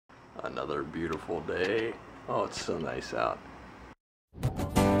Another beautiful day. Oh, it's so nice out.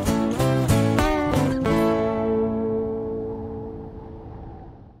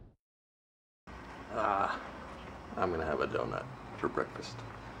 I'm gonna have a donut for breakfast.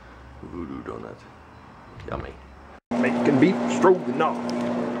 Voodoo donut. Yummy. Bacon beef stroganoff.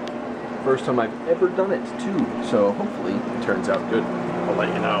 First time I've ever done it too, so hopefully it turns out good. I'll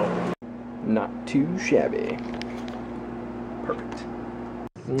let you know. Not too shabby. Perfect.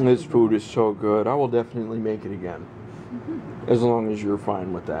 This food is so good. I will definitely make it again. As long as you're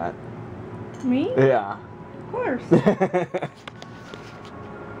fine with that. Me? Yeah. Of course.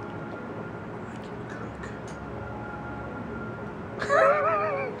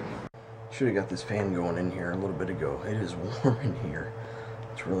 Should have got this fan going in here a little bit ago. It is warm in here.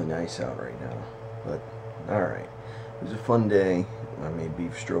 It's really nice out right now. But, alright. It was a fun day. I made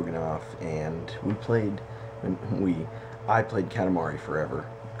beef stroganoff and we played, I played Katamari Forever.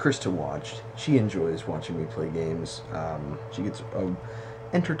 Krista watched. She enjoys watching me play games. She gets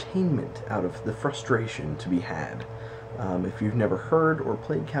entertainment out of the frustration to be had. If you've never heard or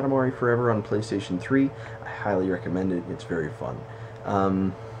played Katamari Forever on PlayStation 3, I highly recommend it. It's very fun.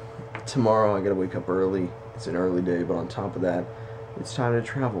 Tomorrow I gotta wake up early. It's an early day, but on top of that, it's time to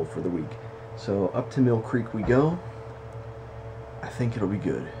travel for the week. So up to Mill Creek we go. I think it'll be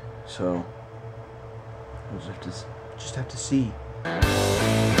good. So we'll just have to see.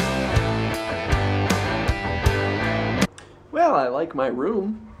 Well, I like my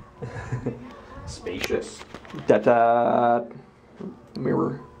room. Spacious. Da-da.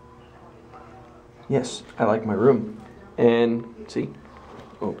 Mirror. Yes, I like my room. And see.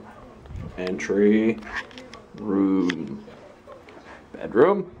 Oh. Entry. Room.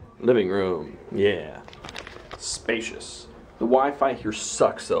 Bedroom. Living room. Yeah. Spacious. The Wi-Fi here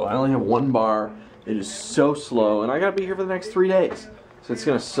sucks though. I only have one bar. It is so slow, and I gotta be here for the next 3 days, so it's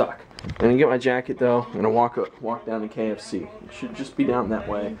gonna suck. I'm gonna get my jacket though. I'm gonna walk down to KFC. It should just be down that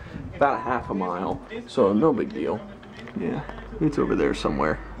way, about a half a mile, so no big deal. Yeah, it's over there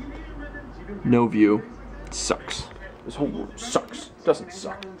somewhere. No view. It sucks. This whole room sucks. Doesn't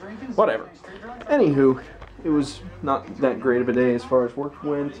suck. Whatever. Anywho, it was not that great of a day as far as work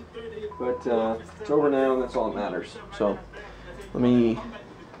went, but it's over now, and that's all that matters. So let me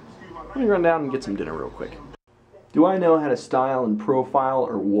run down and get some dinner real quick. Do I know how to style and profile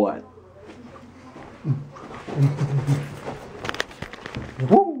or what?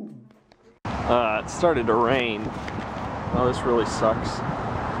 Woo! It started to rain. Oh, this really sucks.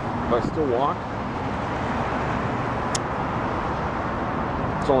 Do I still walk?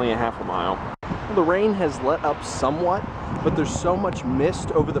 It's only a half a mile. The rain has let up somewhat, but there's so much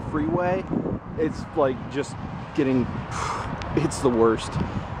mist over the freeway. It's like just getting... It's the worst.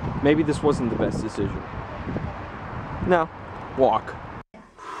 Maybe this wasn't the best decision. No, walk.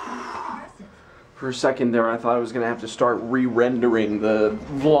 For a second there, I thought I was gonna have to start re-rendering the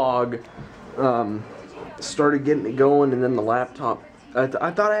vlog. Started getting it going, and then the laptop. I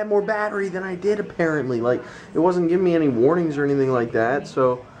thought I had more battery than I did apparently. Like, it wasn't giving me any warnings or anything like that,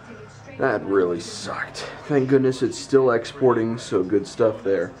 so that really sucked. Thank goodness it's still exporting, so good stuff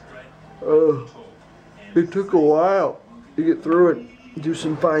there. It took a while to get through it. Do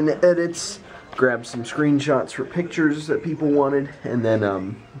some fine edits, grab some screenshots for pictures that people wanted, and then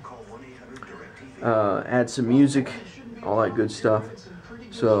add some music, all that good stuff.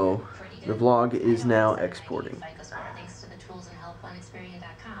 So the vlog is now exporting.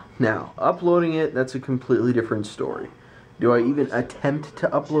 Now, uploading it, that's a completely different story. Do I even attempt to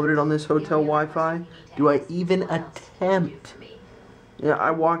upload it on this hotel Wi-Fi? Do I even attempt? Yeah,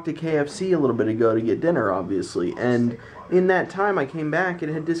 I walked to KFC a little bit ago to get dinner, obviously, and in that time I came back and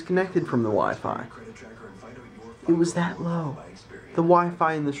it had disconnected from the Wi-Fi. It was that low. The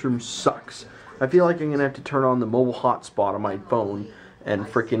Wi-Fi in this room sucks. I feel like I'm going to have to turn on the mobile hotspot on my phone and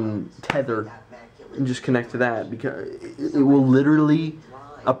frickin' tether and just connect to that, because it will literally,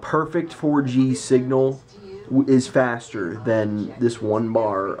 a perfect 4G signal is faster than this one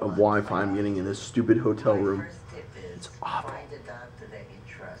bar of Wi-Fi I'm getting in this stupid hotel room. It's awful.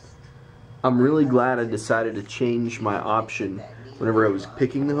 I'm really glad I decided to change my option whenever I was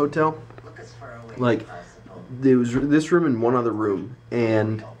picking the hotel. Like, there was this room and one other room,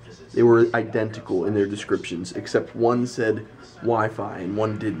 and they were identical in their descriptions, except one said Wi-Fi and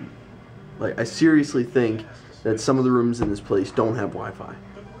one didn't. Like, I seriously think that some of the rooms in this place don't have Wi-Fi.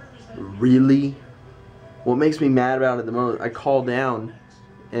 Really? What makes me mad about it the most, I call down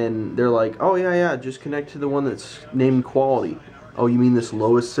and they're like, oh yeah, just connect to the one that's named quality. Oh, you mean this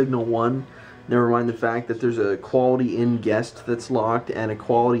lowest signal one? Never mind the fact that there's a quality in guest that's locked and a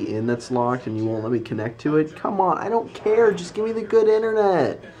quality in that's locked, and you won't let me connect to it? Come on, I don't care. Just give me the good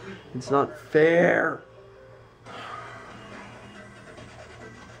internet. It's not fair.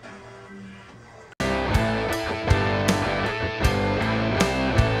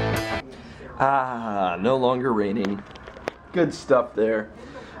 Ah, no longer raining. Good stuff there.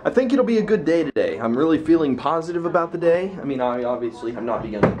 I think it'll be a good day today. I'm really feeling positive about the day. I mean, I obviously have not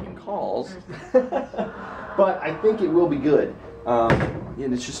begun making calls, but I think it will be good.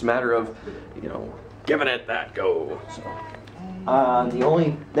 And it's just a matter of, you know, giving it that go. So, the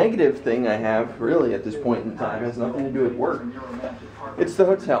only negative thing I have, really, at this point in time has nothing to do with work. It's the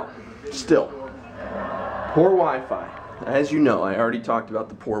hotel. Still. Poor Wi-Fi. As you know, I already talked about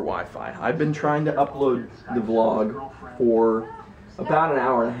the poor Wi-Fi. I've been trying to upload the vlog for about an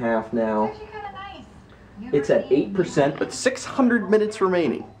hour and a half now. It's at 8%, but 600 minutes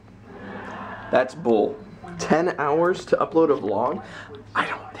remaining. That's bull. 10 hours to upload a vlog? I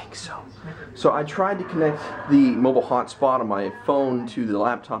don't think so. So I tried to connect the mobile hotspot on my phone to the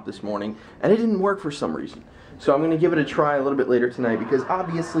laptop this morning, and it didn't work for some reason. So I'm going to give it a try a little bit later tonight, because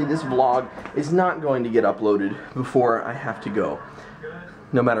obviously this vlog is not going to get uploaded before I have to go,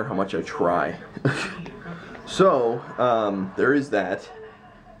 no matter how much I try. So, there is that.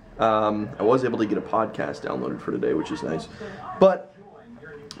 I was able to get a podcast downloaded for today, which is nice. But,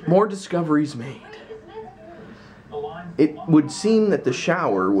 more discoveries made. It would seem that the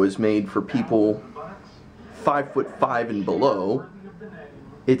shower was made for people 5'5" and below.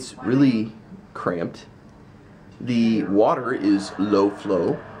 It's really cramped. The water is low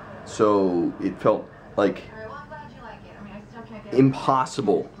flow, so it felt like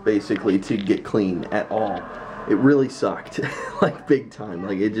impossible, basically, to get clean at all. It really sucked, like big time.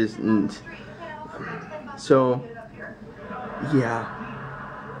 Like it just. So yeah,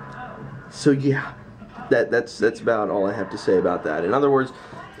 that's about all I have to say about that. In other words,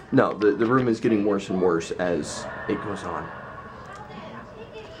 no, the room is getting worse and worse as it goes on.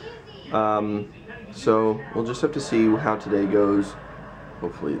 So we'll just have to see how today goes.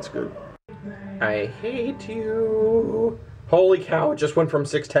 Hopefully it's good. I hate you. Holy cow, it just went from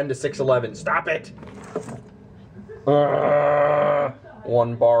 610 to 611. Stop it!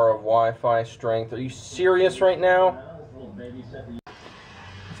 1 bar of Wi-Fi strength. Are you serious right now?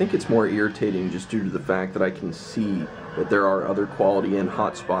 I think it's more irritating just due to the fact that I can see that there are other quality and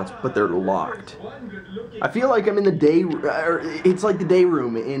hotspots, but they're locked. I feel like I'm in the day. It's like the day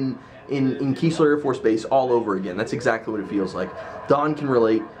room in Keesler Air Force Base all over again. That's exactly what it feels like. Don can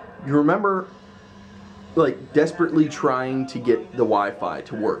relate. You remember, like, desperately trying to get the Wi-Fi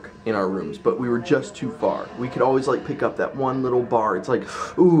to work in our rooms, but we were just too far. We could always, like, pick up that one little bar. It's like,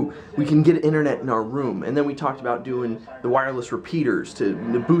 ooh, we can get internet in our room. And then we talked about doing the wireless repeaters to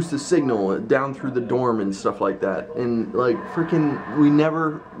boost the signal down through the dorm and stuff like that. And, like, freaking, we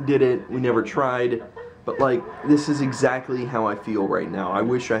never did it. We never tried. But, like, this is exactly how I feel right now. I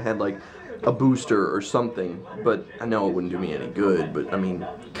wish I had, like, a booster or something, but I know it wouldn't do me any good, but, I mean,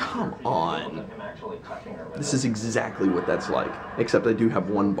 come on. This is exactly what that's like, except I do have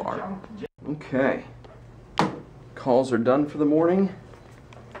 1 bar. Okay. Calls are done for the morning.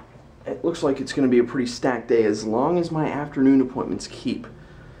 It looks like it's going to be a pretty stacked day as long as my afternoon appointments keep.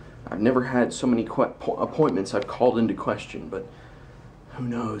 I've never had so many appointments I've called into question, but who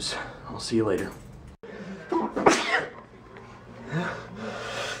knows. I'll see you later.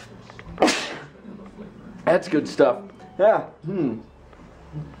 That's good stuff. Yeah.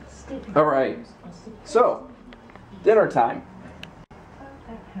 Alright. So, dinner time.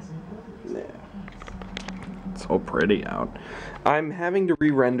 Yeah. It's so pretty out. I'm having to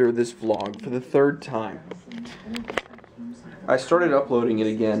re-render this vlog for the 3rd time. I started uploading it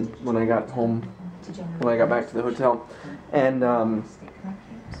again when I got home, when I got back to the hotel, and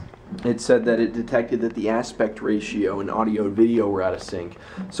it said that it detected that the aspect ratio and audio and video were out of sync.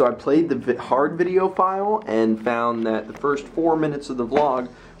 So I played the hard video file and found that the first 4 minutes of the vlog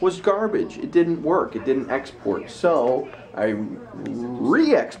was garbage. It didn't work. It didn't export. So I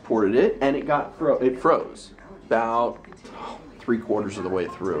re-exported it and it froze about 3/4 of the way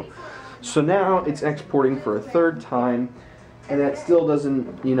through. So now it's exporting for a 3rd time, and that still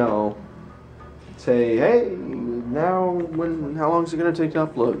doesn't, you know, say, hey, now how long is it going to take to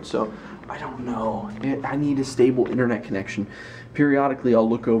upload? So I don't know. I need a stable internet connection. Periodically I'll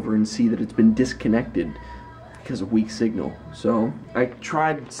look over and see that it's been disconnected because of weak signal. So I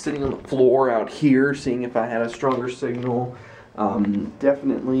tried sitting on the floor out here, seeing if I had a stronger signal.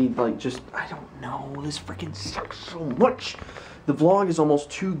 Definitely, like, just, I don't know, this freaking sucks so much. The vlog is almost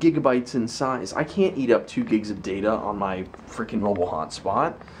 2 gigabytes in size. I can't eat up 2 gigs of data on my freaking mobile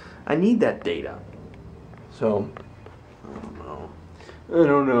hotspot. I need that data. So, I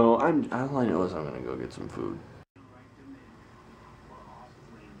don't know. All I know is I'm gonna go get some food.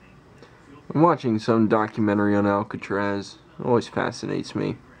 I'm watching some documentary on Alcatraz. It always fascinates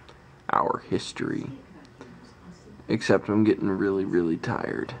me. Our history. Except I'm getting really, really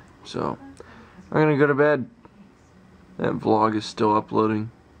tired. So, I'm gonna go to bed. That vlog is still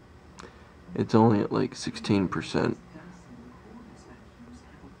uploading. It's only at like 16%.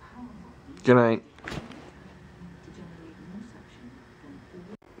 Good night.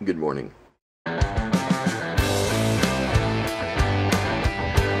 Good morning.